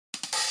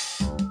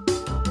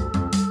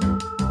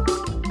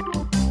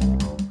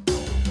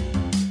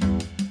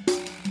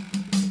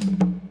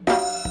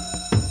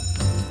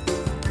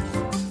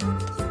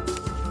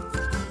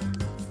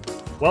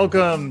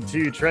Welcome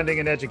to Trending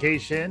in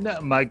Education.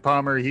 Mike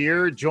Palmer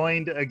here,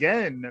 joined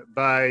again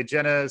by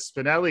Jenna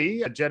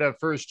Spinelli. Jenna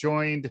first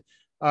joined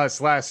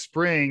us last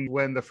spring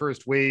when the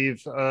first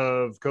wave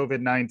of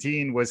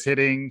COVID-19 was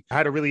hitting. I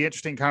had a really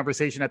interesting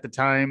conversation at the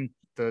time.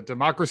 The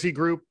Democracy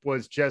Group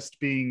was just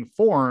being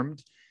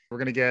formed. We're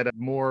going to get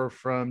more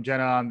from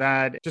Jenna on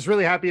that. Just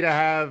really happy to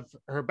have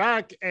her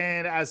back.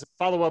 And as a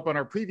follow-up on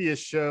our previous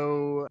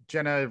show,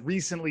 Jenna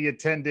recently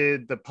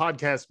attended the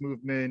Podcast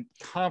Movement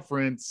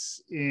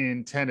conference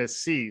in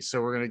Tennessee.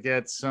 So we're going to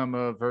get some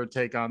of her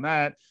take on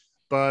that.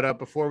 But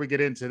before we get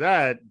into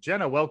that,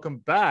 Jenna, welcome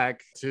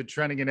back to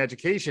Trending in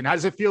Education. How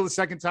does it feel the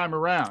second time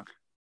around?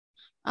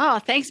 Oh,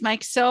 thanks,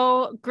 Mike.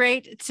 So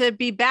great to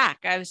be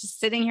back. I was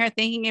just sitting here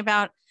thinking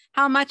about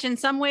how much in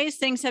some ways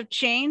things have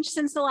changed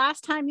since the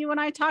last time you and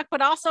I talked,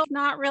 but also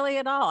not really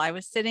at all. I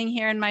was sitting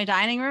here in my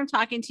dining room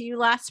talking to you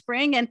last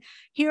spring, and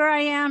here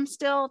I am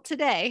still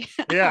today.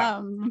 Yeah.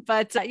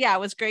 It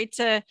was great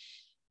to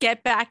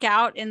get back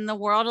out in the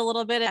world a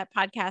little bit at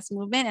Podcast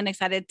Movement and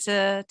excited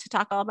to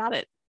talk all about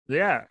it.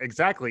 Yeah,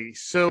 exactly.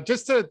 So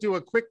just to do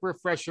a quick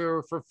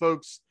refresher for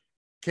folks,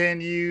 can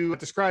you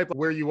describe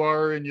where you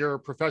are in your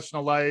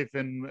professional life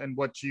and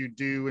what you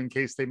do in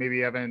case they maybe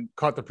haven't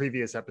caught the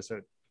previous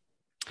episode?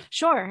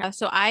 Sure.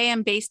 So I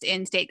am based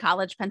in State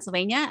College,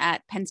 Pennsylvania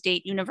at Penn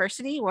State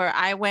University, where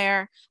I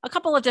wear a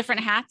couple of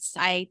different hats.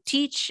 I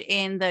teach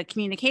in the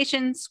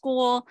communications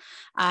school,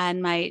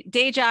 and my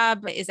day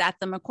job is at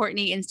the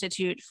McCourtney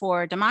Institute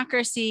for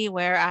Democracy,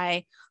 where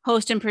I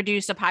host and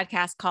produce a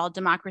podcast called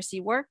Democracy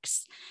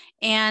Works.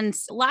 And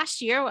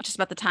last year, just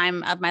about the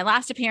time of my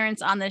last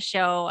appearance on this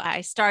show,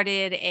 I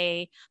started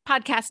a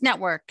podcast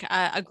network,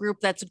 a group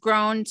that's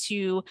grown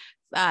to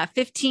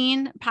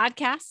 15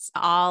 podcasts,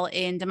 all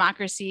in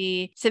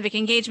democracy, civic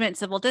engagement,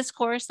 civil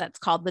discourse. That's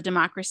called the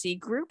Democracy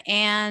Group.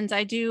 And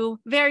I do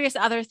various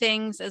other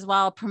things as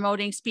well,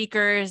 promoting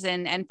speakers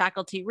and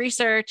faculty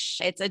research.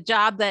 It's a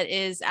job that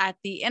is at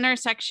the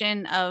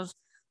intersection of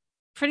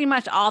pretty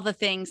much all the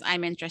things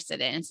I'm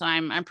interested in. So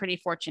I'm pretty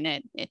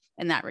fortunate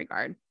in that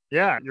regard.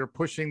 Yeah, you're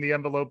pushing the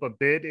envelope a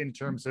bit in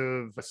terms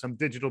of some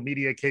digital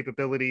media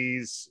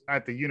capabilities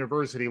at the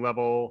university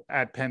level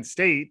at Penn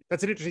State.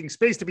 That's an interesting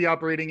space to be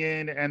operating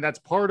in. And that's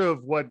part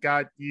of what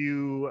got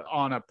you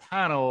on a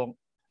panel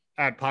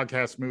at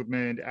Podcast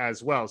Movement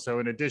as well. So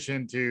in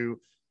addition to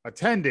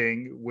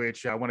attending,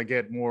 which I want to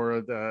get more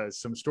of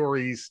some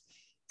stories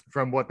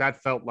from what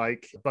that felt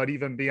like, but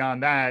even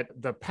beyond that,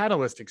 the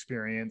panelist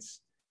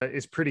experience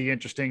is pretty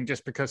interesting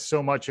just because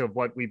so much of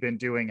what we've been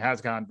doing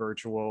has gone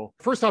virtual.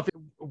 First off,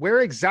 where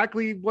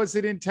exactly was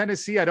it in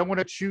Tennessee? I don't want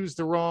to choose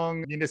the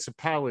wrong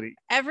municipality.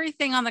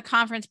 Everything on the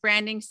conference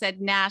branding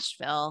said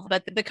Nashville,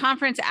 but the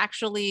conference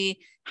actually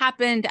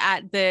happened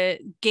at the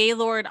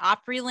Gaylord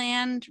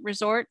Opryland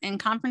Resort and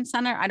Conference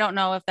Center. I don't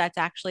know if that's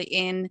actually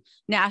in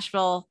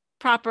Nashville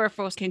proper.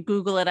 Folks can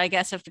Google it, I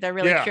guess, if they're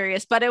really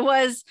curious, but it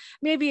was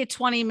maybe a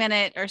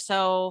 20-minute or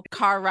so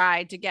car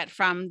ride to get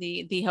from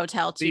the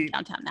hotel to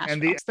downtown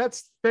Nashville. And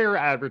that's fair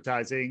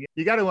advertising.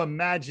 You got to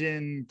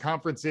imagine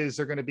conferences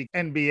are going to be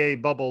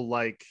NBA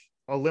bubble-like,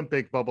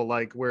 Olympic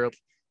bubble-like, where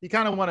you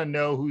kind of want to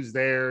know who's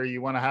there.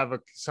 You want to have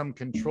some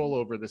control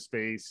over the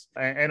space.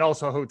 And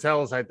also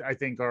hotels, I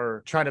think,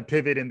 are trying to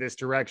pivot in this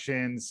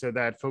direction so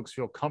that folks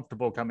feel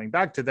comfortable coming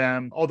back to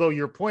them. Although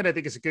your point, I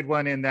think, is a good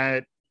one in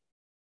that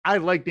I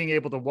like being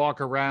able to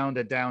walk around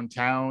a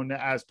downtown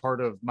as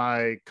part of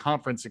my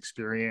conference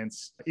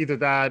experience, either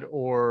that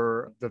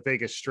or the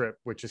Vegas Strip,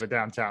 which is a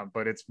downtown,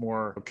 but it's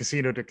more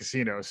casino to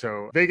casino.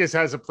 So Vegas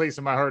has a place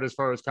in my heart as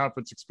far as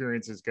conference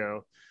experiences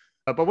go.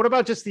 But what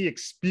about just the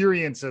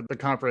experience of the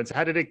conference?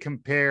 How did it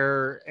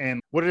compare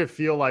and what did it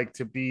feel like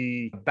to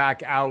be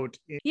back out?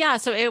 Yeah,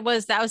 so that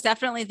was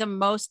definitely the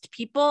most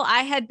people I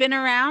had been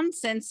around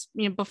since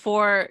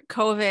before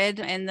COVID,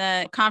 and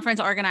the conference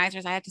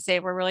organizers, I have to say,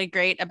 were really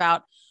great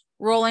about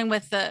rolling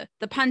with the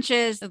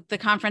punches. The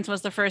conference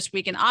was the first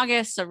week in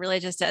August. So really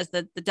just as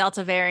the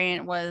Delta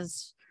variant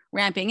was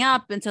ramping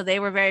up. And so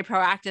they were very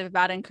proactive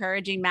about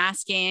encouraging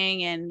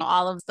masking and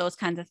all of those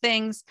kinds of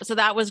things. So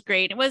that was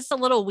great. It was a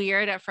little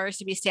weird at first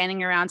to be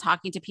standing around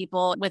talking to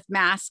people with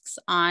masks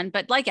on,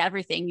 but like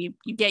everything,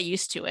 you get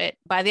used to it.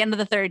 By the end of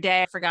the third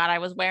day, I forgot I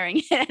was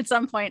wearing it at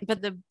some point,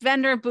 but the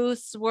vendor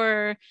booths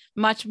were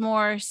much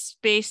more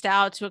spaced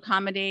out to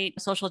accommodate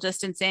social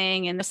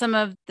distancing. And some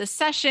of the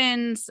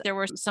sessions, there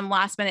were some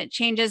last minute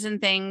changes and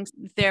things.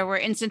 There were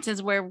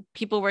instances where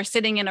people were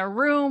sitting in a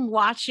room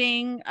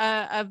watching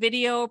a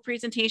video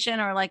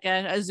presentation or like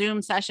a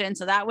Zoom session.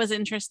 So that was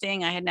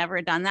interesting. I had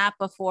never done that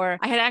before.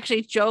 I had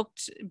actually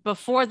joked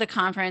before the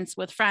conference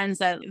with friends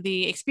that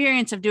the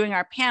experience of doing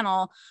our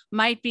panel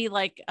might be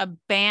like a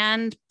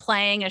band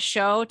playing a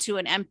show to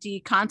an empty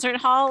concert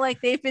hall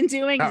like they've been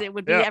doing. It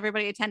would be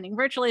everybody attending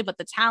virtually, but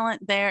the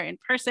talent there in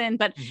person.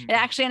 But it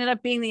actually ended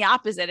up being the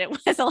opposite. It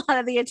was a lot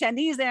of the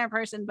attendees there in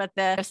person, but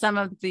some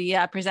of the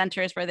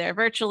presenters were there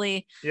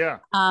virtually. Yeah.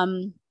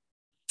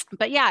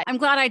 But yeah, I'm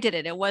glad I did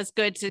it. It was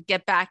good to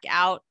get back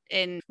out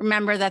and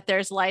remember that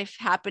there's life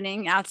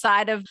happening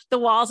outside of the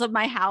walls of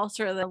my house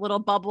or the little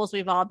bubbles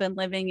we've all been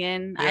living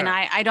in. Yeah. And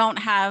I don't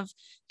have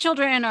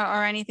children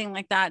or anything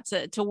like that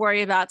to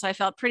worry about. So I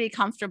felt pretty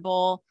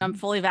comfortable. I'm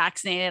fully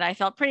vaccinated. I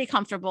felt pretty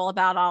comfortable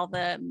about all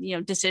the,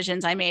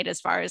 decisions I made as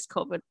far as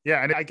COVID.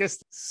 Yeah. And I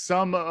guess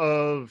some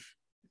of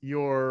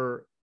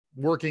your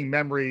working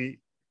memory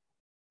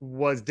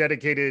was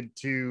dedicated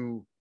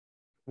to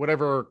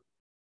whatever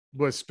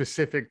was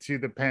specific to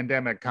the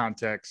pandemic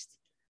context,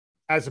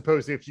 as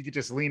opposed to if you could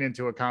just lean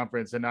into a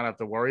conference and not have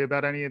to worry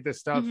about any of this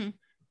stuff.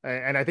 Mm-hmm.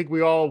 And I think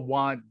we all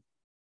want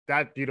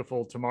that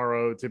beautiful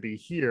tomorrow to be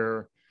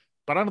here,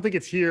 but I don't think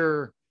it's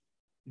here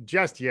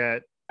just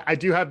yet. I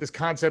do have this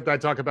concept I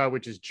talk about,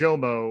 which is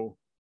JOMO,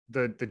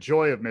 the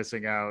joy of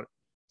missing out,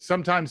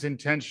 sometimes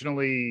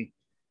intentionally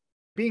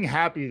being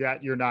happy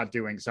that you're not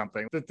doing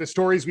something. The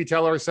stories we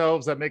tell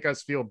ourselves that make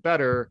us feel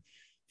better.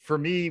 For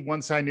me,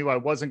 once I knew I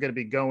wasn't going to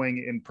be going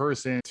in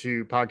person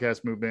to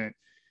Podcast Movement,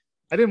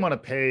 I didn't want to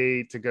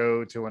pay to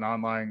go to an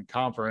online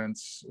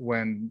conference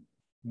when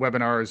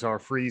webinars are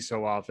free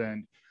so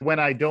often. When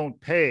I don't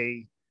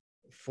pay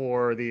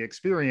for the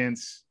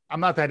experience,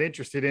 I'm not that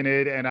interested in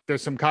it. And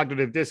there's some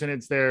cognitive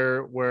dissonance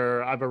there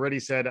where I've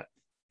already said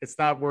it's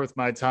not worth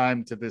my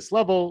time to this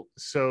level.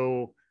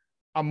 So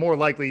I'm more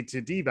likely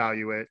to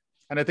devalue it.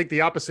 And I think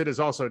the opposite is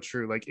also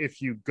true. Like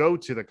if you go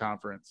to the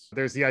conference,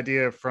 there's the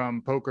idea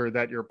from poker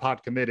that you're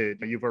pot committed.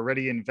 You've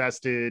already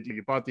invested,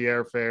 you bought the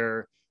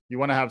airfare, you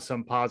want to have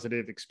some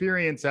positive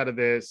experience out of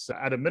this.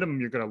 At a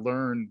minimum, you're going to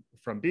learn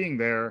from being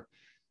there.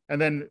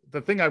 And then the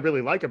thing I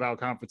really like about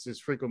conferences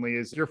frequently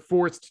is you're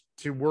forced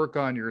to work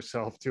on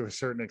yourself to a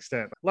certain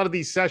extent. A lot of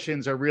these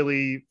sessions are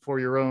really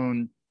for your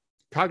own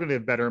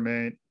cognitive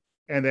betterment.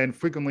 And then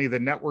frequently the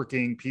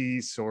networking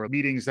piece or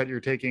meetings that you're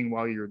taking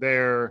while you're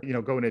there,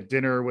 going to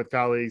dinner with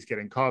colleagues,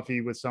 getting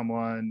coffee with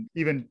someone,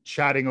 even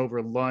chatting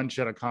over lunch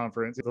at a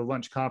conference. The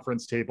lunch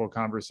conference table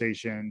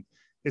conversation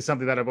is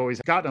something that I've always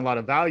gotten a lot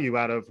of value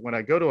out of when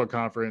I go to a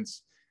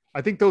conference.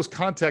 I think those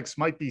contexts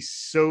might be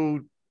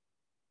so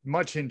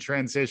much in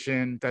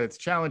transition that it's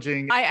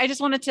challenging. I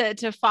just wanted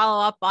to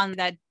follow up on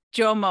that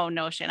JOMO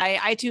notion.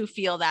 I too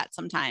feel that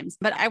sometimes,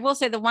 but I will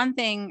say the one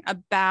thing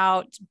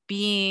about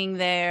being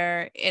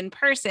there in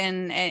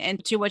person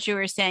and to what you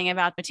were saying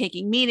about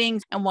taking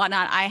meetings and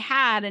whatnot, I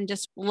had and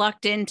just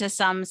lucked into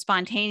some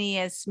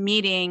spontaneous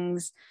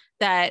meetings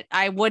that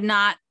I would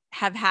not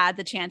have had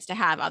the chance to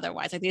have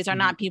otherwise. Like these are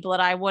not people that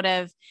I would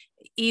have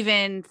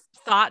even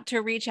thought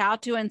to reach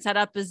out to and set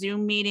up a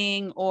Zoom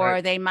meeting,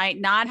 or they might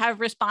not have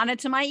responded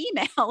to my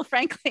email,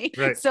 frankly.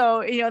 Right.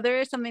 So,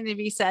 there is something to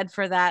be said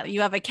for that. You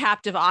have a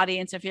captive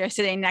audience if you're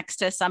sitting next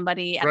to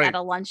somebody at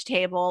a lunch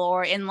table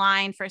or in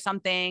line for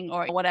something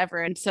or whatever.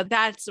 And so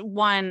that's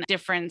one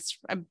difference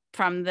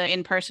from the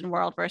in-person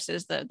world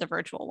versus the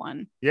virtual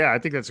one. Yeah, I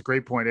think that's a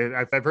great point.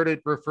 I've heard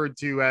it referred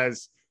to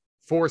as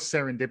forced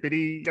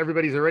serendipity.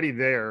 Everybody's already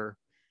there.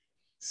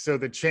 So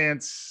the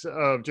chance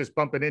of just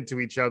bumping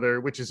into each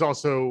other, which is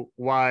also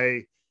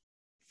why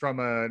from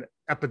an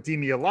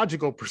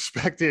epidemiological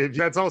perspective,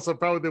 that's also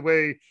probably the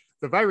way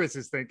the virus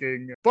is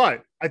thinking.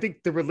 But I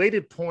think the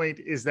related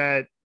point is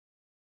that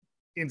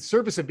in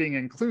service of being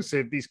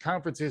inclusive, these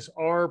conferences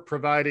are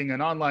providing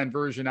an online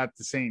version at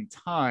the same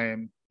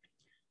time.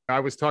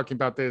 I was talking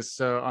about this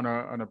on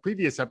a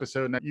previous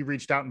episode, and you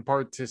reached out in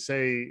part to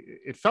say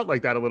it felt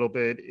like that a little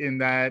bit, in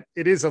that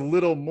it is a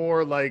little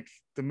more like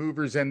the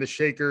movers and the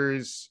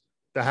shakers,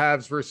 the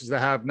haves versus the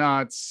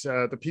have-nots,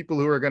 the people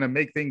who are going to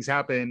make things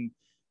happen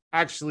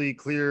actually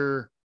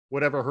clear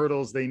whatever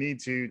hurdles they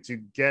need to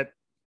get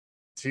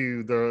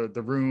to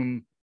the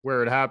room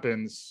where it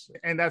happens.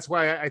 And that's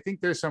why I think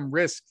there's some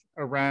risk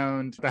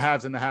around the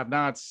haves and the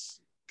have-nots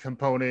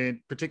component,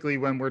 particularly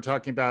when we're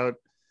talking about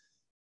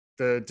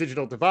the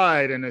digital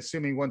divide and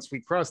assuming once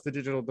we cross the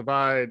digital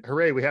divide,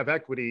 hooray, we have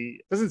equity.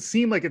 Doesn't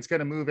seem like it's going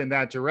to move in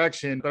that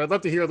direction, but I'd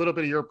love to hear a little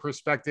bit of your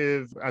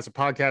perspective as a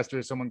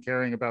podcaster, someone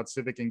caring about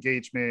civic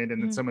engagement,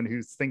 and then someone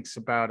who thinks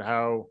about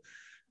how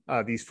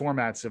these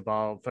formats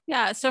evolve.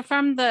 Yeah. So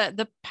from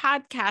the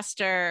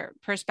podcaster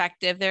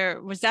perspective,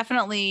 there was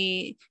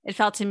definitely, it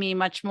felt to me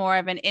much more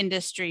of an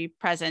industry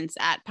presence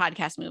at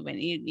Podcast Movement.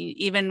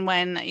 Even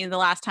when the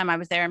last time I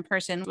was there in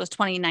person was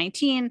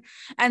 2019.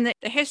 And the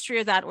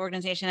history of that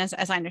organization,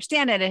 as I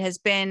understand it,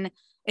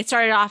 it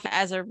started off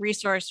as a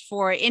resource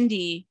for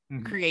indie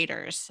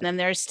creators. And then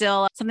there's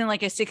still something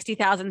like a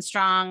 60,000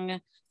 strong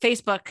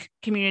Facebook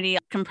community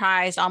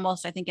comprised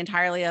almost, I think,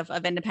 entirely of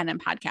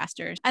independent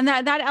podcasters. And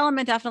that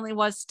element definitely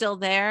was still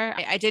there.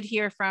 I did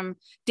hear from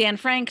Dan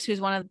Franks,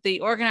 who's one of the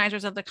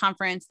organizers of the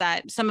conference,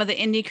 that some of the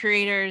indie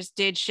creators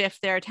did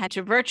shift their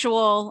attention to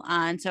virtual.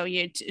 And so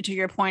to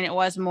your point, it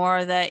was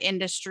more the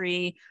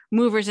industry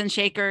movers and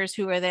shakers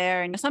who were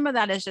there. And some of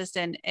that is just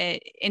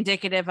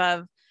indicative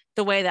of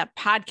the way that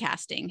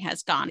podcasting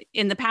has gone.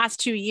 In the past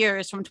 2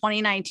 years, from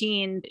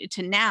 2019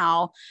 to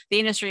now, the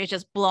industry has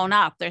just blown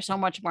up. There's so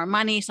much more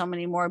money, so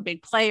many more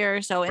big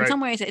players. So in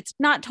some ways, it's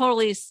not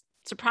totally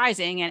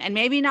surprising and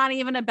maybe not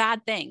even a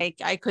bad thing.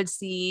 I could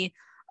see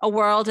a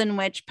world in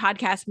which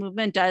Podcast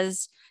Movement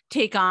does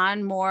take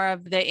on more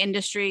of the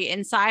industry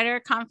insider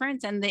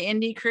conference and the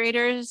indie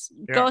creators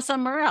go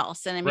somewhere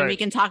else. And I mean, we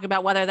can talk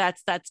about whether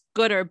that's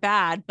good or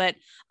bad, but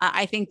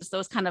I think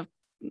those kind of,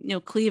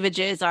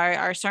 cleavages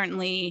are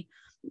certainly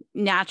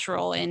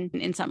natural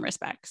in some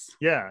respects.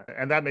 Yeah.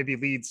 And that maybe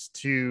leads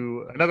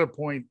to another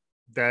point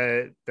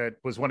that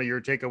was one of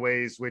your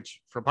takeaways,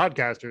 which for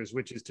podcasters,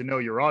 which is to know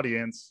your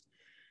audience.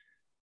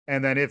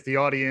 And then if the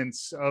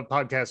audience of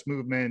Podcast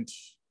Movement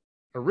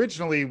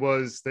originally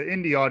was the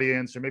indie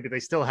audience, or maybe they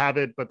still have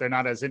it, but they're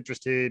not as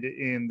interested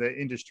in the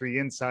industry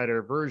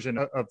insider version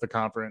of the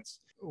conference,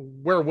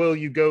 where will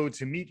you go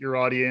to meet your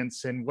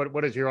audience, and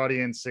what is your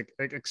audience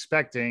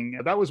expecting?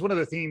 That was one of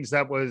the themes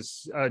that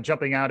was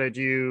jumping out at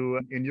you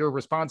in your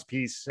response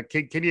piece.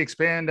 Can you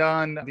expand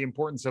on the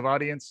importance of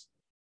audience?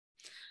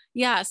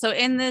 Yeah. So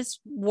in this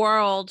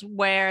world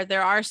where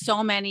there are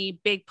so many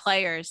big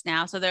players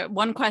now, so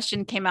one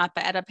question came up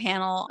at a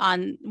panel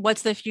on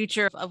what's the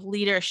future of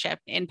leadership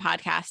in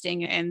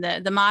podcasting. And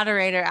the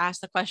moderator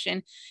asked the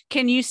question,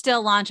 can you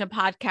still launch a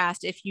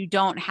podcast if you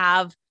don't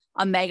have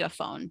a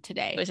megaphone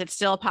today? Is it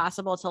still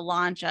possible to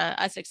launch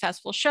a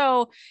successful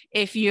show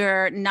if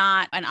you're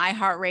not an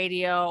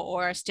iHeartRadio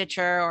or a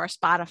Stitcher or a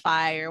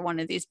Spotify or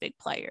one of these big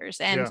players?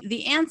 And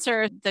the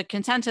answer, the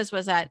consensus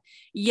was that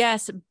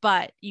yes,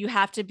 but you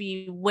have to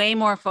be way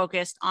more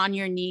focused on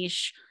your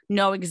niche,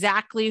 know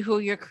exactly who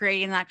you're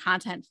creating that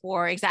content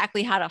for,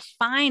 exactly how to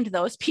find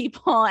those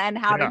people and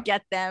how to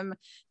get them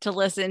to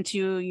listen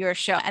to your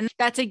show. And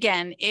that's,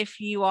 again, if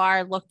you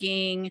are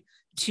looking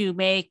to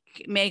make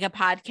a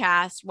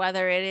podcast,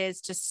 whether it is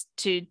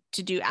to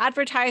do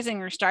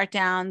advertising or start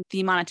down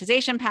the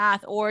monetization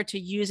path, or to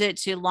use it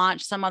to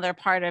launch some other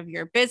part of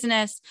your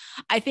business.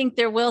 I think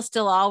there will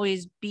still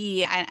always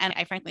be, and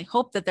I frankly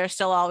hope that there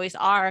still always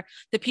are,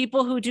 the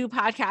people who do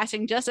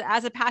podcasting just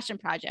as a passion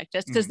project,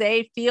 just because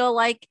they feel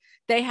like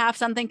they have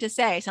something to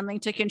say, something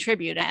to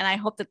contribute. And I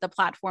hope that the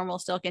platform will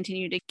still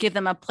continue to give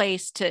them a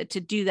place to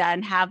do that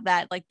and have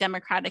that like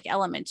democratic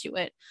element to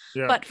it.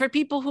 Yeah. But for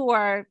people who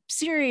are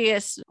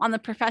serious on the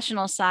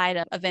professional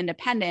side of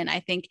independent, I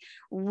think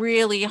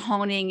really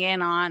honing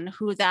in on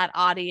who that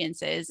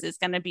audience is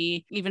going to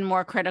be even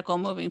more critical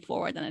moving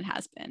forward than it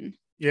has been.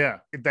 Yeah,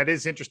 that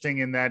is interesting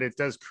in that it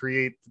does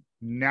create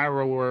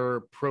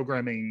narrower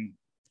programming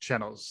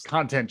channels,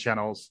 content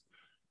channels.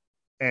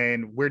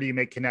 And where do you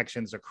make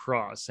connections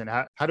across? And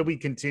how do we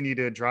continue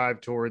to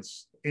drive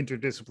towards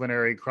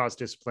interdisciplinary,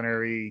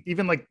 cross-disciplinary,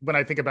 even like when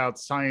I think about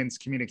science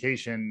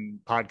communication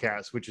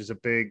podcasts, which is a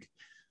big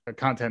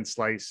content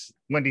slice.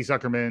 Wendy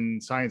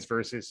Zuckerman, Science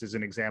Versus is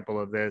an example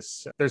of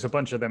this. There's a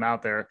bunch of them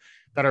out there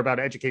that are about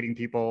educating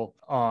people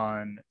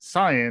on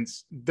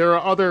science. There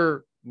are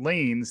other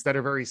lanes that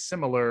are very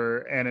similar.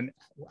 And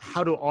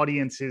how do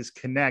audiences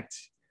connect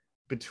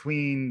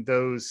between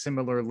those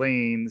similar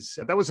lanes?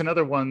 That was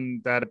another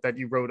one that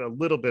you wrote a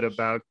little bit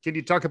about. Can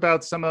you talk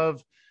about some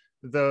of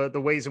the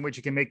ways in which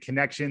you can make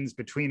connections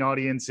between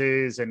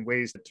audiences and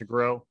ways to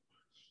grow?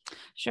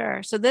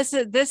 Sure. So this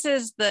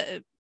is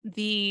the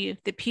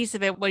piece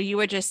of it, what you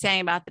were just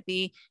saying about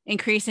the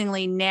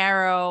increasingly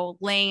narrow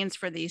lanes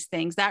for these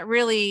things. That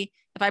really,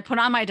 if I put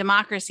on my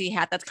democracy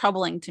hat, that's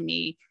troubling to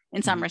me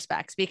in some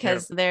respects,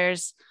 because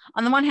there's,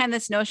 on the one hand,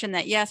 this notion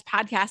that yes,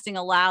 podcasting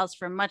allows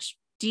for much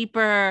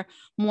deeper,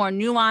 more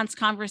nuanced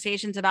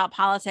conversations about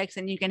politics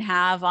than you can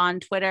have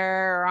on Twitter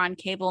or on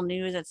cable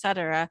news, et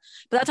cetera.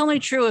 But that's only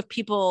true if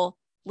people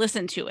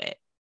listen to it.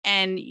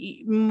 And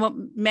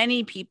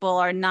many people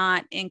are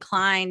not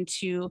inclined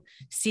to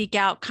seek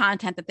out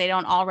content that they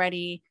don't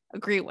already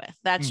agree with.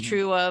 That's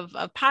true of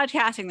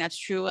podcasting. That's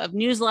true of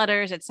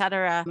newsletters, et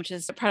cetera, which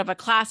is part of a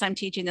class I'm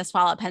teaching this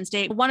fall at Penn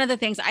State. One of the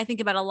things I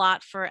think about a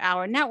lot for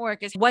our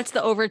network is what's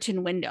the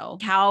Overton window?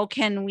 How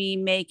can we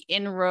make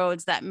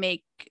inroads that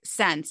make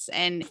sense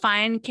and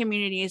find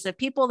communities of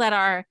people that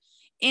are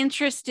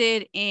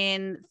interested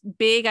in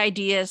big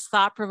ideas,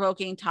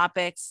 thought-provoking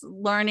topics,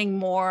 learning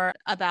more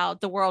about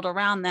the world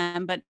around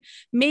them, but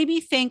maybe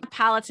think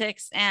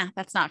politics,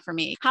 that's not for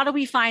me. How do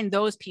we find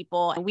those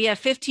people? We have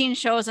 15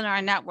 shows in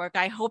our network.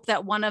 I hope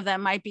that one of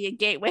them might be a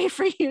gateway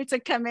for you to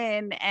come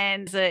in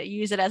and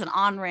use it as an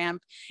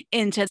on-ramp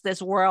into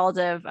this world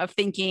of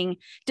thinking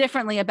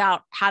differently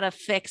about how to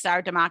fix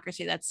our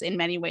democracy that's in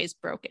many ways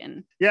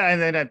broken. Yeah,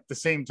 and then at the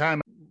same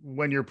time,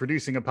 when you're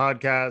producing a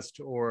podcast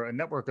or a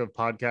network of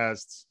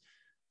podcasts,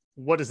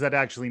 what does that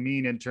actually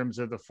mean in terms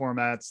of the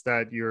formats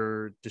that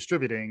you're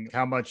distributing?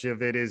 How much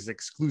of it is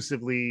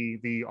exclusively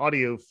the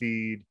audio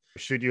feed?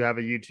 Should you have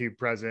a YouTube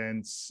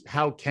presence?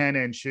 How can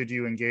and should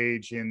you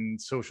engage in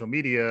social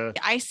media?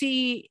 I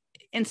see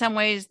in some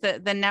ways the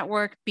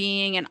network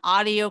being an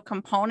audio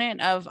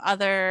component of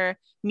other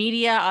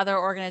media, other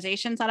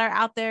organizations that are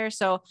out there.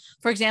 So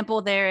for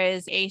example, there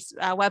is a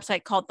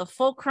website called The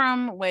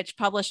Fulcrum, which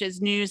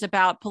publishes news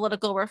about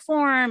political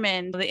reform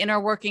and the inner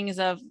workings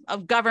of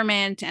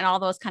government and all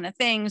those kind of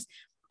things.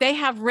 they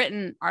have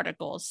written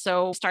articles.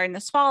 So starting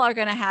this fall, are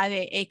going to have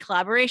a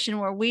collaboration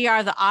where we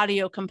are the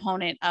audio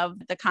component of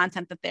the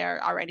content that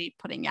they're already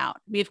putting out.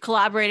 We've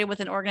collaborated with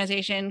an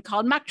organization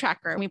called Muck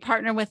Tracker. We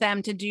partner with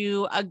them to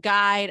do a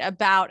guide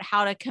about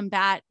how to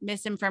combat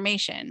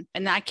misinformation.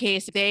 In that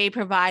case, they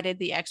provided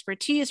the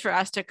expertise for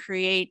us to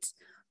create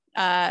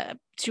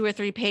 2 or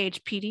 3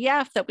 page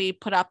PDF that we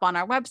put up on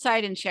our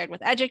website and shared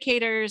with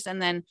educators.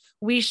 And then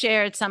we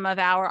shared some of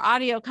our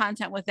audio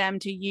content with them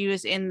to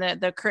use in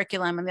the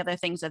curriculum and the other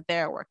things that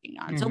they're working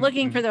on. So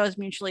looking for those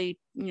mutually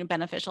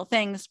beneficial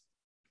things.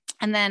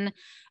 And then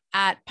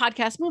at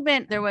Podcast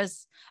Movement, there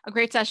was a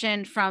great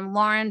session from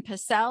Lauren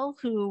Pacell,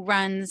 who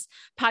runs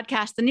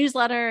Podcast the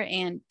Newsletter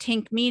and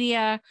Tink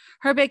Media.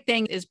 Her big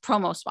thing is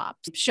promo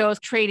swaps, shows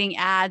trading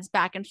ads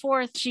back and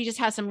forth. She just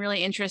has some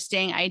really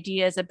interesting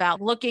ideas about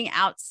looking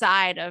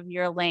outside of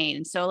your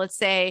lane. So let's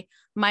say,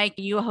 Mike,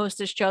 you host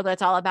a show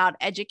that's all about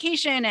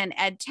education and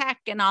ed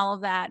tech and all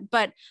of that,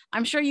 but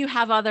I'm sure you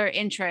have other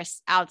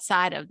interests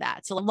outside of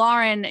that. So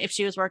Lauren, if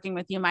she was working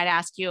with you, might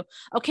ask you,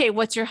 okay,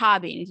 what's your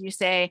hobby? And if you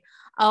say,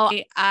 oh,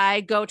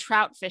 I go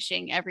trout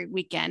fishing every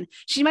weekend,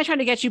 she might try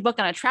to get you booked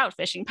on a trout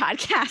fishing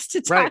podcast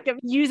to talk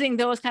about using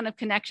those kind of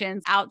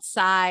connections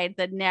outside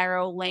the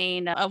narrow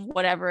lane of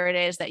whatever it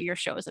is that your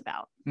show is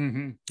about.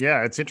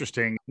 Yeah, it's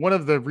interesting. One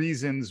of the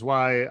reasons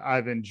why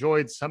I've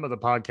enjoyed some of the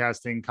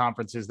podcasting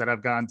conferences that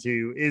I've gone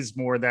to is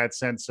more that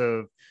sense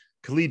of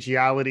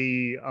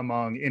collegiality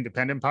among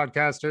independent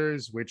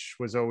podcasters, which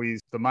was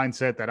always the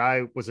mindset that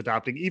I was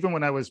adopting. Even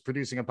when I was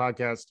producing a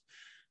podcast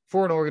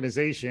for an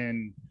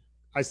organization,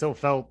 I still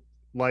felt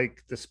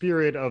like the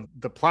spirit of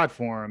the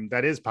platform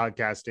that is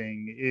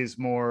podcasting is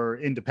more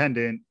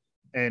independent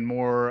and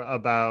more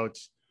about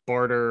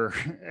barter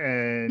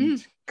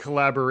and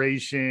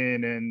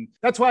collaboration. And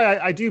that's why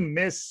I do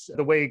miss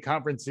the way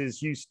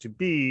conferences used to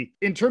be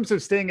in terms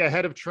of staying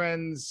ahead of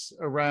trends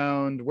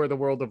around where the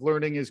world of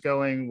learning is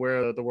going,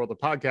 where the world of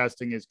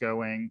podcasting is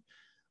going.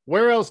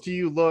 Where else do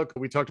you look?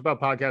 We talked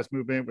about Podcast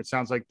Movement, which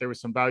sounds like there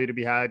was some value to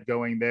be had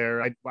going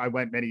there. I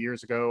went many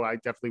years ago. I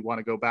definitely want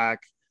to go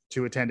back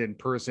to attend in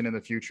person in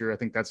the future. I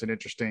think that's an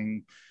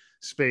interesting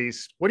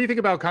space. What do you think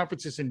about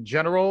conferences in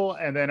general?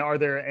 And then are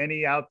there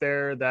any out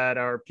there that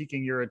are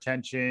piquing your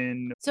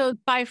attention? So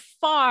by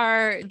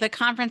far, the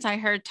conference I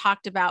heard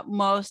talked about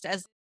most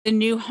as the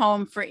new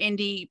home for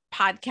indie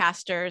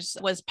podcasters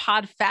was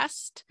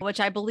PodFest, which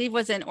I believe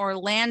was in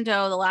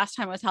Orlando the last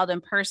time it was held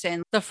in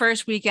person, the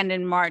first weekend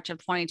in March of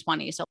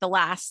 2020. So the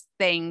last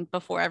thing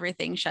before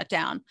everything shut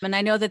down. And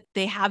I know that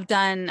they have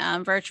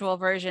done virtual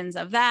versions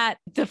of that.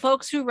 The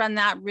folks who run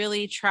that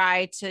really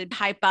try to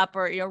hype up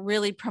or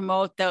really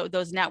promote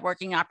those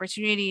networking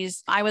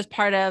opportunities. I was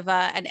part of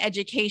an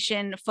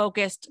education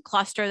focused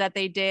cluster that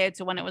they did.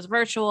 So when it was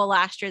virtual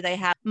last year, they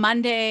had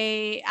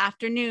Monday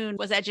afternoon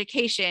was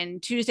education,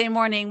 Tuesday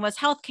morning was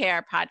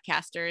healthcare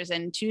podcasters,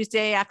 and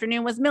Tuesday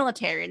afternoon was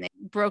military. And they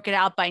broke it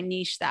out by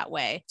niche that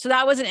way. So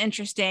that was an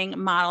interesting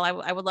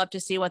model. I would love to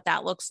see what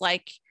that looks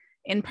like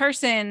in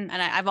person.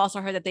 And I've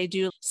also heard that they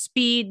do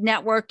speed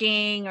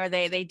networking, or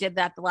they did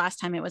that the last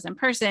time it was in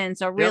person.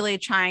 So really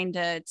trying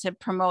to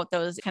promote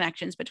those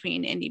connections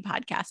between indie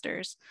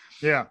podcasters.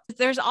 Yeah.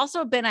 There's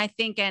also been, I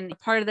think, and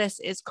part of this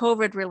is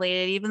COVID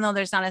related, even though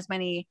there's not as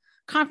many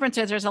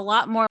conferences, there's a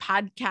lot more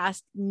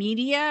podcast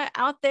media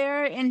out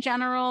there in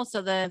general.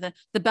 So the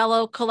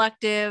Bellow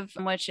Collective,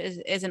 which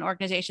is an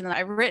organization that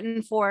I've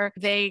written for,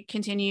 they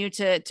continue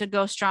to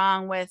go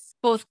strong with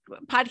both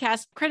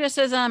podcast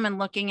criticism and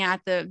looking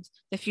at the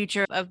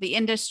future of the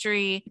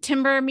industry.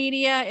 Timber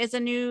Media is a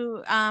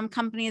new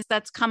company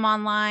that's come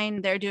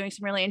online. They're doing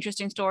some really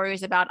interesting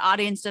stories about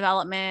audience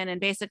development and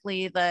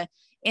basically the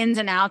ins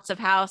and outs of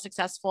how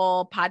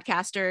successful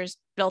podcasters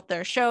built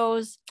their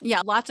shows.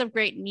 Yeah, lots of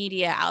great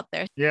media out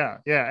there. Yeah.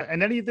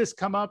 And any of this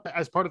come up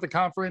as part of the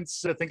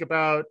conference to think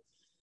about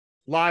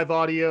live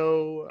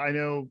audio? I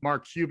know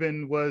Mark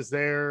Cuban was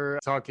there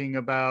talking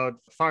about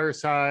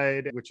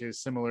Fireside, which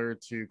is similar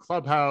to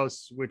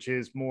Clubhouse, which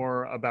is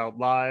more about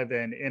live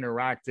and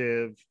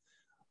interactive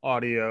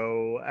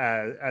audio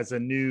as a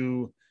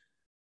new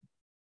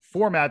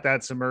format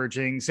that's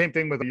emerging. Same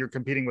thing with you're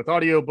competing with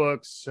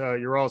audiobooks.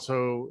 You're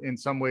also in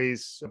some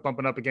ways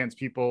bumping up against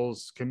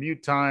people's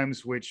commute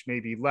times, which may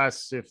be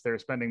less if they're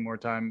spending more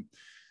time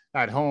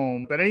at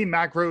home. But any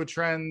macro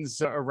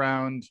trends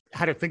around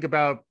how to think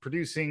about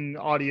producing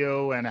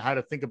audio and how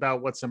to think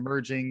about what's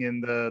emerging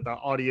in the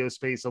audio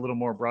space a little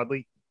more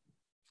broadly?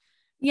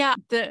 Yeah,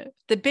 the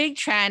big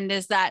trend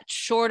is that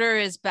shorter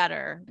is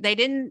better. They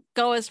didn't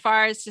go as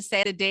far as to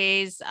say the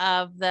days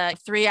of the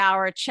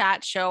 3-hour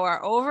chat show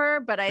are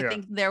over, but I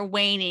think they're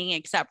waning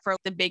except for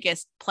the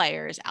biggest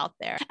players out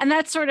there. And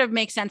that sort of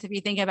makes sense if you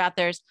think about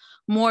there's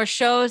more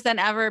shows than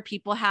ever.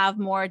 People have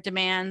more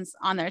demands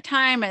on their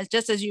time,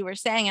 just as you were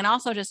saying. And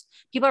also just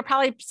people are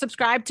probably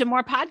subscribed to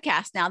more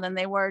podcasts now than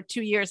they were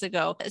 2 years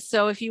ago.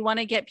 So if you want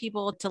to get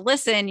people to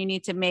listen, you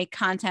need to make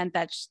content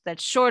that's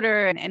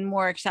shorter and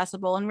more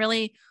accessible and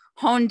really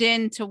honed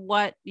in to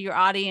what your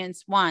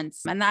audience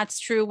wants. And that's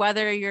true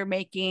whether you're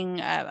making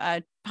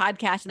a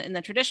podcast in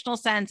the traditional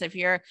sense, if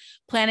you're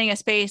planning a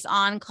space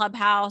on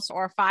Clubhouse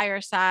or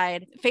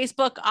Fireside.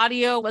 Facebook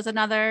audio was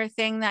another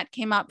thing that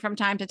came up from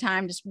time to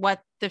time, just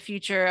what the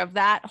future of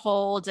that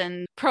holds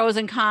and pros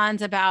and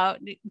cons about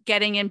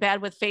getting in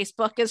bed with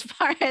Facebook as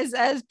far as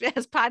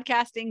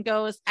podcasting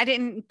goes. I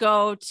didn't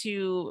go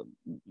to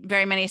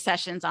very many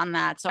sessions on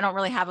that, so I don't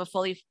really have a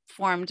fully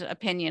formed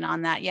opinion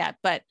on that yet,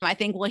 but I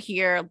think we'll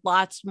hear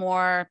lots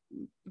more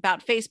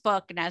about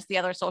Facebook and as the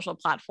other social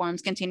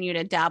platforms continue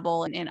to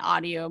dabble in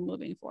audio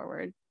moving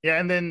forward. Yeah.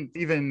 And then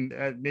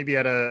even maybe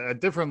at a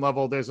different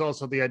level, there's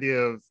also the idea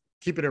of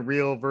keeping it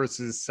real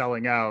versus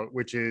selling out,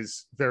 which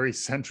is very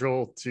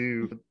central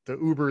to the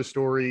Uber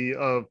story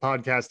of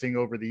podcasting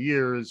over the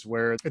years,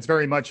 where it's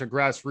very much a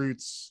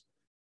grassroots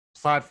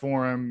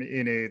platform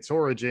in its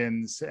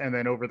origins. And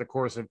then over the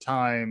course of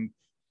time,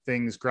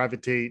 things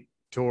gravitate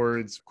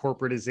towards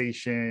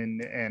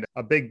corporatization and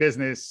a big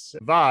business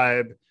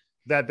vibe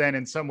that then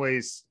in some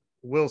ways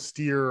will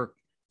steer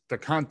the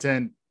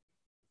content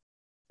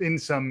in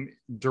some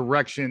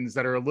directions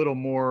that are a little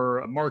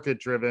more market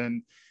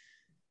driven.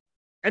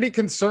 Any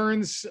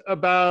concerns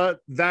about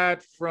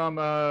that from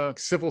a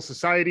civil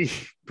society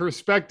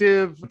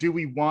perspective? Do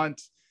we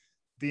want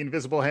the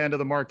invisible hand of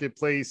the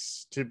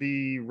marketplace to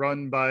be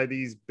run by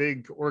these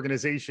big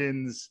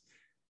organizations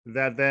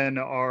that then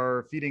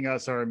are feeding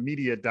us our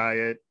media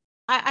diet?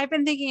 I've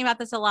been thinking about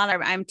this a lot.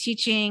 I'm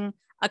teaching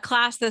a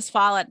class this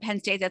fall at Penn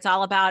State that's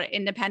all about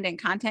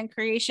independent content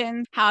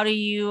creation. How do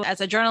you,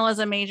 as a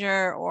journalism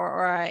major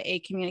or a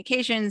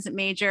communications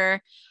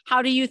major,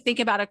 how do you think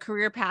about a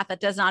career path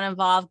that does not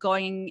involve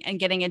going and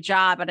getting a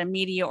job at a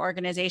media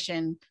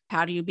organization?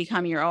 How do you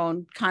become your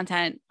own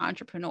content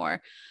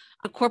entrepreneur?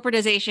 The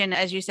corporatization,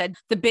 as you said,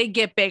 the big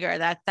get bigger,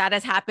 that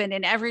has happened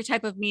in every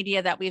type of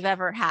media that we've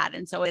ever had.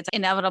 And so it's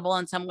inevitable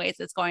in some ways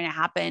it's going to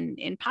happen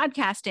in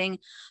podcasting.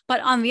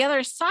 But on the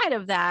other side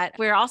of that,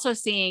 we're also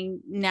seeing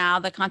now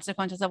the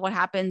consequences of what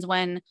happens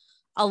when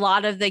a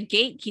lot of the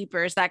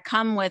gatekeepers that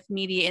come with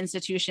media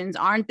institutions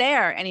aren't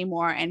there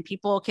anymore. And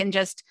people can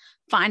just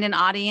find an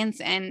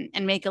audience and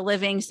make a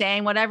living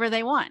saying whatever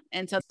they want.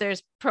 And so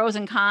there's pros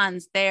and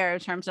cons there in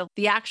terms of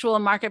the actual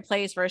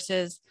marketplace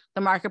versus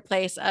the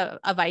marketplace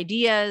of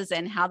ideas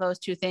and how those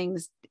two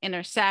things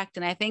intersect.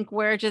 And I think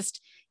we're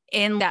just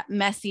in that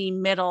messy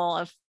middle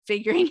of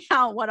figuring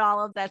out what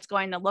all of that's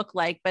going to look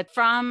like. But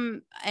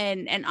from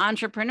an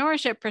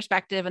entrepreneurship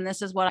perspective, and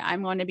this is what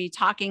I'm going to be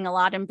talking a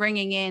lot and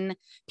bringing in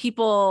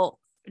people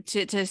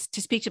to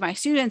speak to my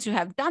students who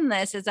have done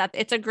this, is that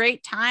it's a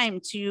great time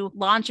to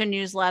launch a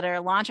newsletter,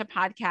 launch a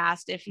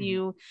podcast. If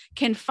you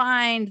can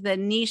find the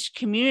niche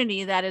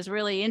community that is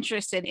really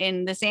interested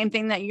in the same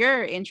thing that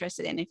you're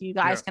interested in, if you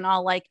guys can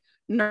all like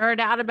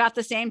nerd out about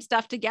the same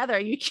stuff together,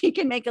 you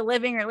can make a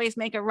living, or at least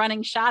make a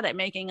running shot at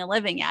making a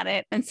living at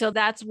it. And so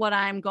that's what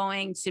I'm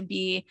going to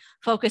be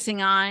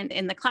focusing on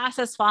in the class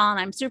this fall. And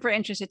I'm super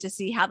interested to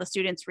see how the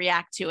students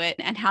react to it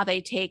and how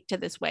they take to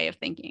this way of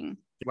thinking.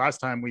 Last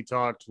time we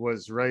talked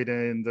was right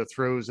in the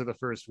throes of the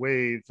first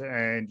wave,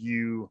 and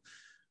you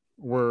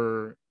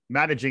were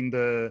managing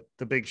the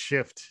big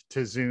shift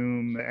to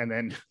Zoom. And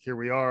then here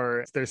we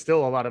are. There's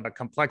still a lot of a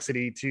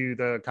complexity to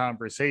the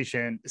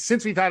conversation.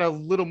 Since we've had a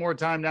little more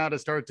time now to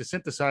start to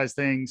synthesize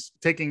things,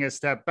 taking a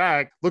step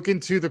back, look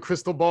into the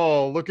crystal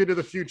ball, look into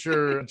the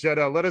future.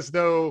 Jetta, let us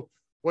know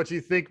what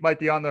you think might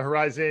be on the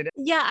horizon.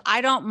 Yeah,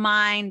 I don't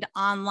mind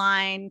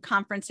online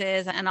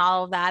conferences and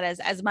all of that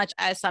as much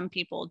as some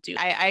people do.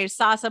 I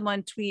saw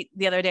someone tweet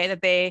the other day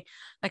that they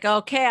like,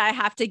 okay, I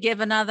have to give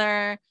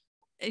another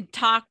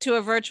talk to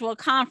a virtual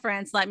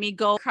conference. Let me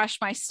go crush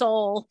my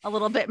soul a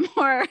little bit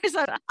more.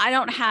 So I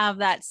don't have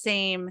that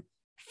same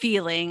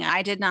feeling.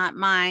 I did not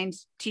mind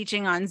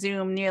teaching on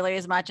Zoom nearly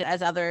as much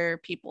as other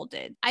people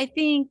did. I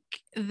think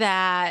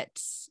that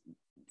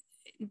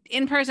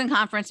in-person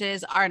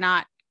conferences are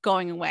not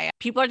going away.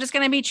 People are just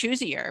going to be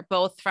choosier,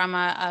 both from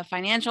a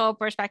financial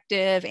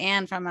perspective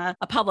and from a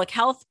public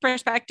health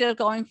perspective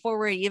going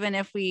forward. Even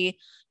if we,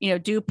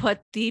 do put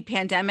the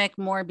pandemic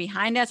more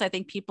behind us, I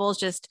think people's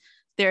just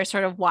their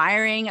sort of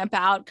wiring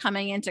about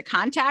coming into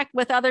contact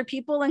with other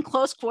people in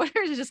close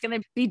quarters is just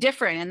going to be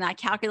different. And that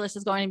calculus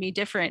is going to be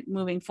different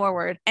moving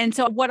forward. And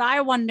so what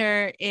I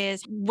wonder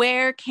is,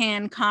 where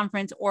can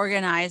conference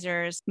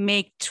organizers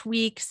make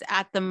tweaks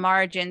at the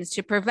margins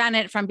to prevent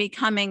it from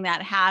becoming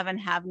that have and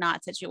have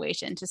not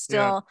situation, to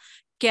still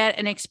get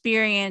an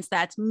experience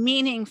that's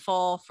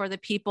meaningful for the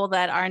people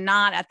that are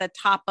not at the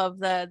top of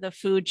the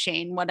food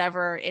chain,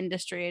 whatever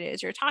industry it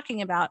is you're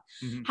talking about.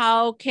 Mm-hmm.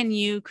 How can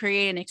you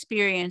create an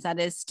experience that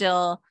is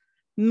still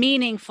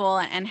meaningful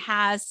and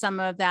has some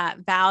of that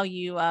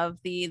value of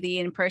the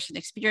in-person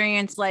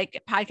experience? Like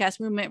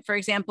Podcast Movement, for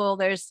example,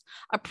 there's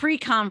a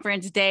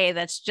pre-conference day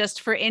that's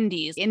just for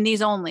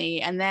indies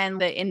only, and then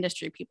the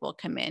industry people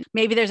come in.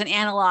 Maybe there's an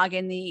analog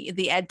in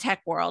the ed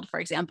tech world, for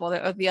example,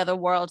 or the other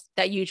worlds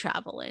that you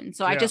travel in.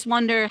 So I just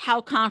wonder how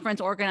conference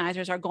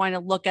organizers are going to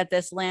look at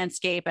this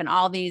landscape and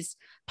all these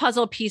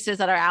puzzle pieces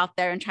that are out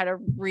there and try to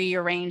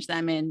rearrange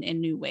them in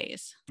new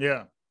ways.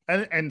 Yeah.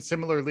 And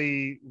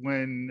similarly,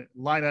 when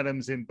line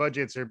items in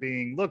budgets are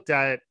being looked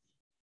at,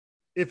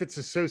 if it's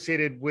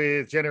associated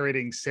with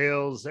generating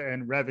sales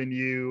and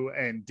revenue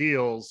and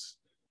deals,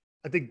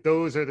 I think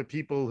those are the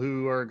people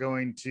who are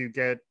going to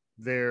get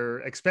their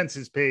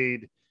expenses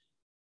paid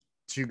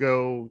to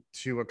go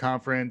to a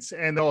conference,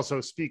 and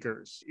also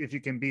speakers. If you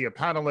can be a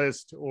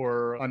panelist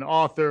or an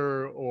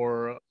author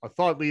or a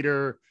thought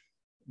leader,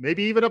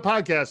 maybe even a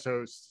podcast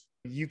host,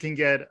 you can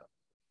get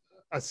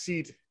a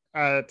seat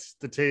at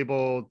the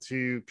table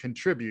to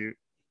contribute.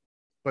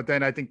 But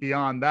then I think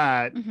beyond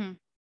that,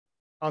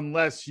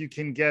 unless you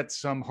can get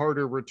some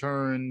harder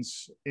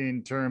returns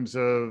in terms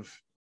of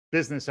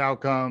business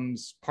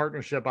outcomes,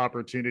 partnership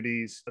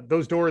opportunities,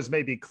 those doors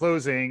may be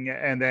closing.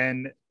 And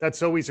then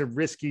that's always a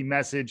risky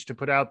message to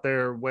put out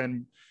there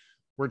when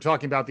we're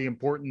talking about the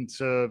importance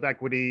of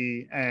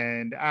equity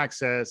and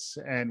access,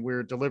 and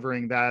we're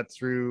delivering that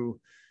through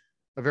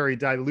a very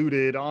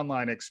diluted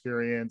online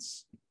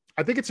experience.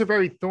 I think it's a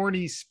very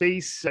thorny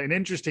space, an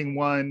interesting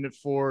one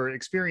for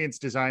experience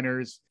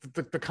designers.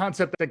 The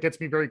concept that gets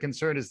me very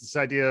concerned is this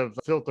idea of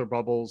filter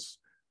bubbles,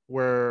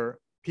 where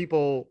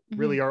people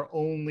really are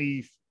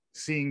only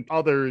seeing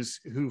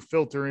others who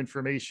filter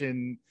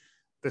information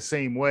the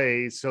same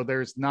way. So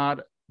there's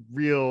not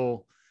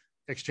real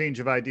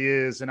exchange of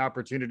ideas and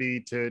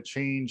opportunity to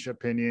change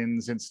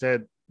opinions.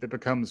 Instead, it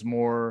becomes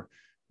more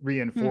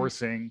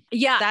reinforcing.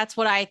 Yeah, that's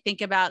what I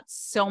think about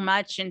so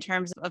much in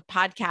terms of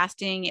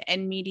podcasting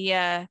and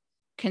media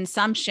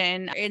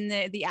consumption. In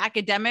the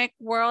academic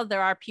world,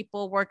 there are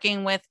people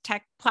working with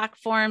tech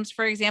platforms,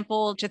 for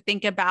example, to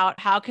think about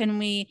how can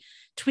we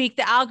tweak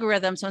the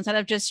algorithm. So instead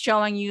of just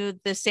showing you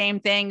the same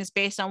things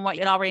based on what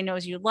it already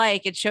knows you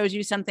like, it shows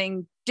you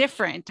something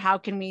different. How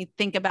can we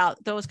think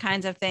about those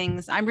kinds of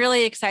things? I'm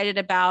really excited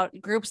about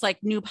groups like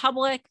New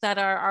Public that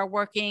are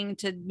working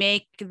to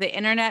make the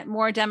internet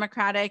more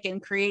democratic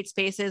and create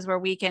spaces where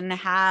we can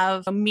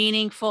have a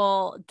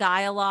meaningful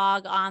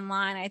dialogue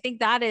online. I think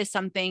that is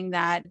something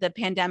that the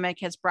pandemic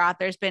has brought.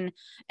 There's been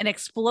an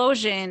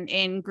explosion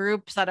in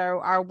groups that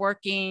are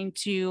working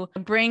to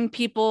bring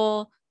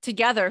people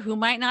together who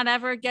might not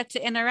ever get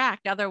to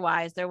interact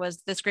otherwise. There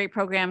was this great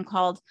program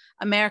called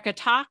America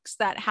Talks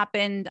that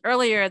happened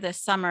earlier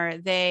this summer.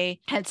 They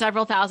had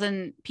several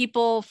thousand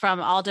people from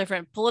all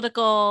different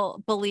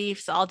political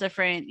beliefs, all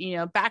different,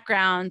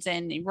 backgrounds,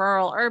 and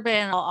rural,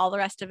 urban, all the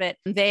rest of it.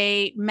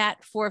 They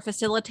met for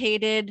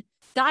facilitated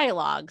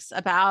dialogues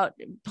about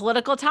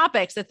political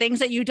topics, the things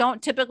that you don't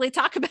typically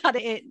talk about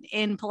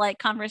in polite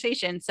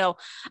conversation. So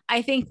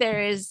I think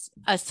there is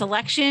a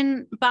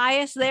selection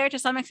bias there to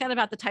some extent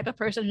about the type of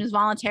person who's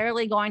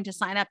voluntarily going to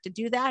sign up to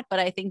do that. But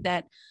I think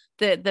that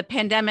the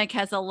pandemic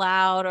has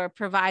allowed or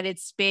provided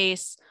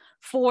space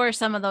for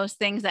some of those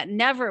things that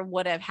never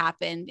would have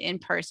happened in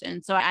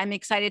person. So I'm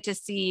excited to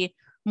see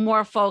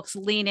more folks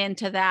lean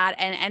into that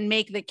and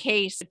make the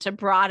case to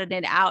broaden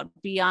it out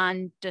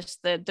beyond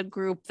just the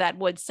group that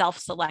would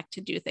self-select to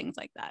do things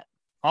like that.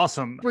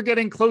 Awesome. We're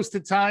getting close to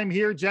time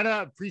here.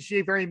 Jenna,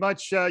 appreciate very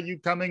much you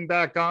coming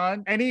back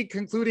on. Any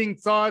concluding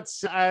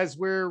thoughts as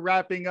we're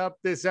wrapping up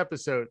this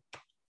episode?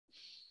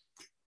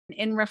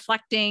 In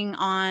reflecting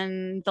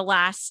on the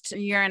last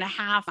year and a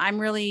half, I'm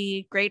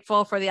really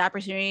grateful for the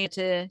opportunity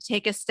to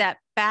take a step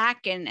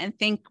back and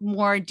think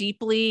more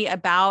deeply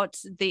about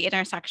the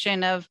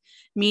intersection of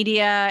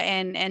media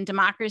and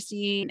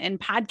democracy and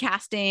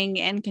podcasting,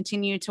 and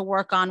continue to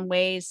work on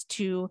ways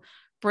to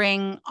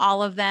bring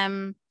all of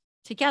them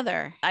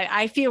together.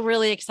 I feel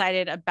really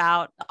excited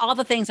about all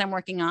the things I'm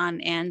working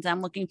on, and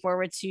I'm looking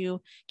forward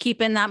to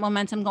keeping that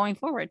momentum going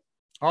forward.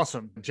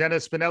 Awesome. Jenna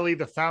Spinelli,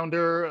 the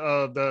founder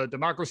of the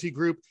Democracy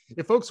Group.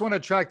 If folks want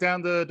to track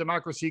down the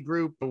Democracy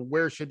Group,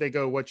 where should they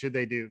go? What should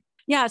they do?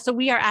 Yeah, so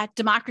we are at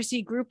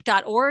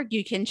democracygroup.org.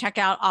 You can check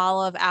out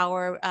all of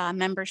our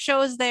member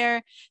shows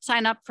there,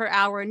 sign up for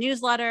our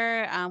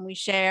newsletter. We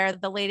share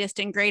the latest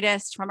and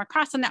greatest from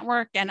across the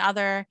network and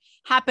other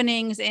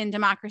happenings in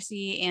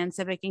democracy and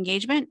civic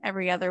engagement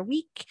every other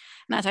week.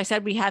 And as I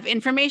said, we have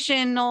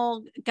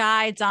informational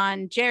guides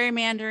on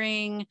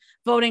gerrymandering,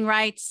 voting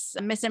rights,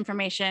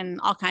 misinformation,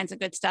 all kinds of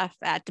good stuff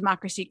at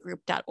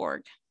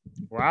democracygroup.org.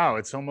 Wow,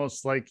 it's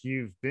almost like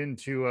you've been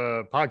to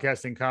a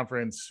podcasting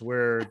conference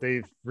where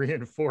they've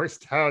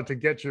reinforced how to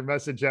get your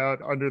message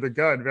out under the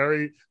gun.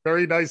 Very,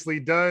 very nicely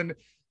done.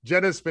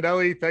 Jenna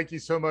Spinelli, thank you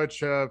so much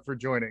for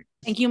joining.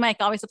 Thank you, Mike.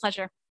 Always a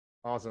pleasure.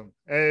 Awesome.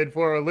 And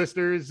for our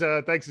listeners,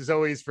 thanks as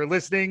always for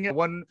listening.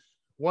 One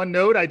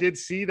note, I did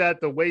see that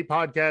the way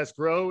podcasts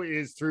grow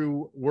is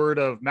through word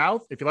of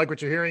mouth. If you like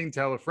what you're hearing,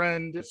 tell a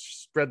friend,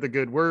 spread the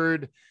good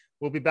word.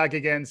 We'll be back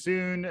again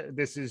soon.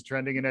 This is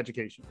Trending in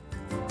Education.